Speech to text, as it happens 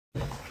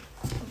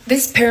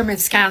This pyramid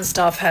scan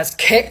stuff has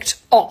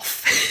kicked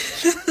off.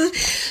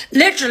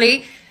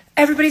 Literally,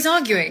 everybody's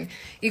arguing.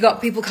 You got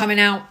people coming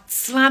out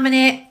slamming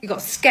it. You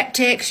got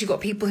skeptics. You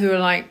got people who are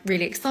like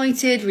really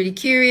excited, really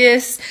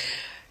curious.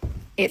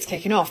 It's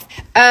kicking off.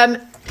 An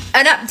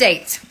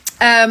update.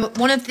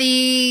 One of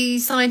the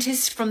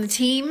scientists from the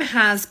team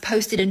has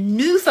posted a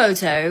new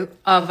photo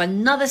of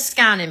another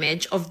scan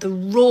image of the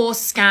raw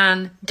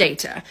scan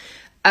data.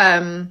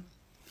 I'm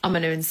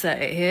going to insert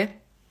it here.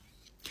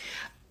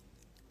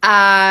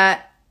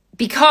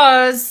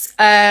 Because,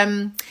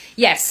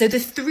 yes, so the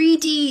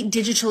 3D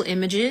digital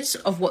images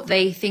of what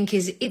they think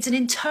it's an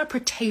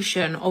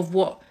interpretation of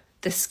what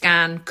the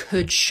scan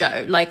could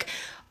show. Like,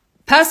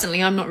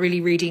 personally, I'm not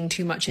really reading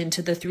too much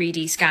into the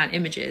 3D scan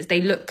images.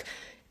 They look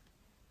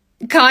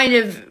kind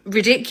of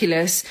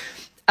ridiculous.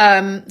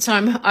 So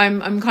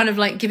I'm kind of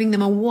like giving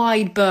them a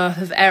wide berth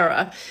of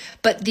error.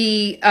 But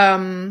the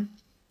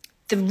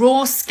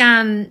raw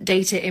scan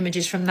data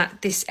images from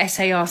this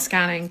SAR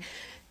scanning,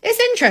 it's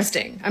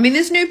interesting. I mean,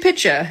 this new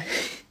picture,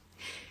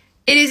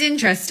 it is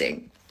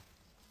interesting.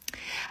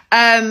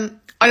 I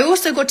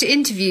also got to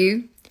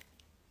interview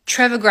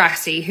Trevor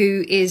Grassi,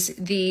 who is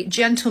the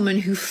gentleman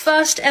who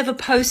first ever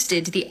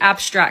posted the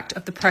abstract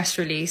of the press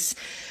release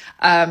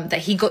that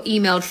he got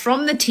emailed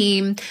from the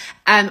team.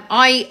 And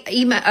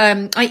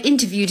I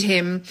interviewed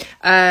him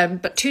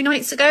but 2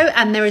 nights ago,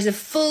 and there is a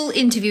full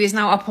interview is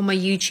now up on my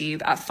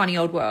YouTube at Funny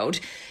Old World.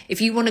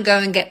 If you want to go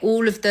and get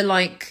all of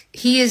the,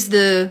 he is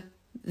the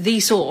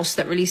source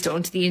that released it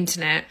onto the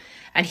internet,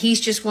 and he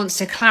just wants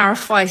to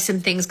clarify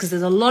some things because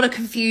there's a lot of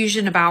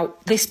confusion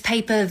about this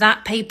paper,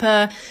 that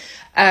paper,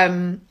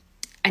 and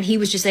he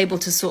was just able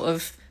to sort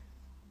of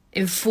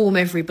inform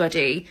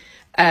everybody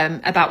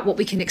about what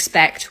we can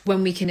expect,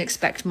 when we can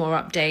expect more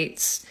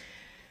updates,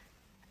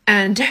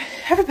 and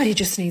everybody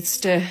just needs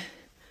to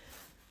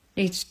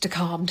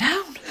calm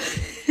down.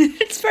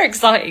 It's very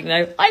exciting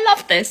though. I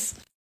love this.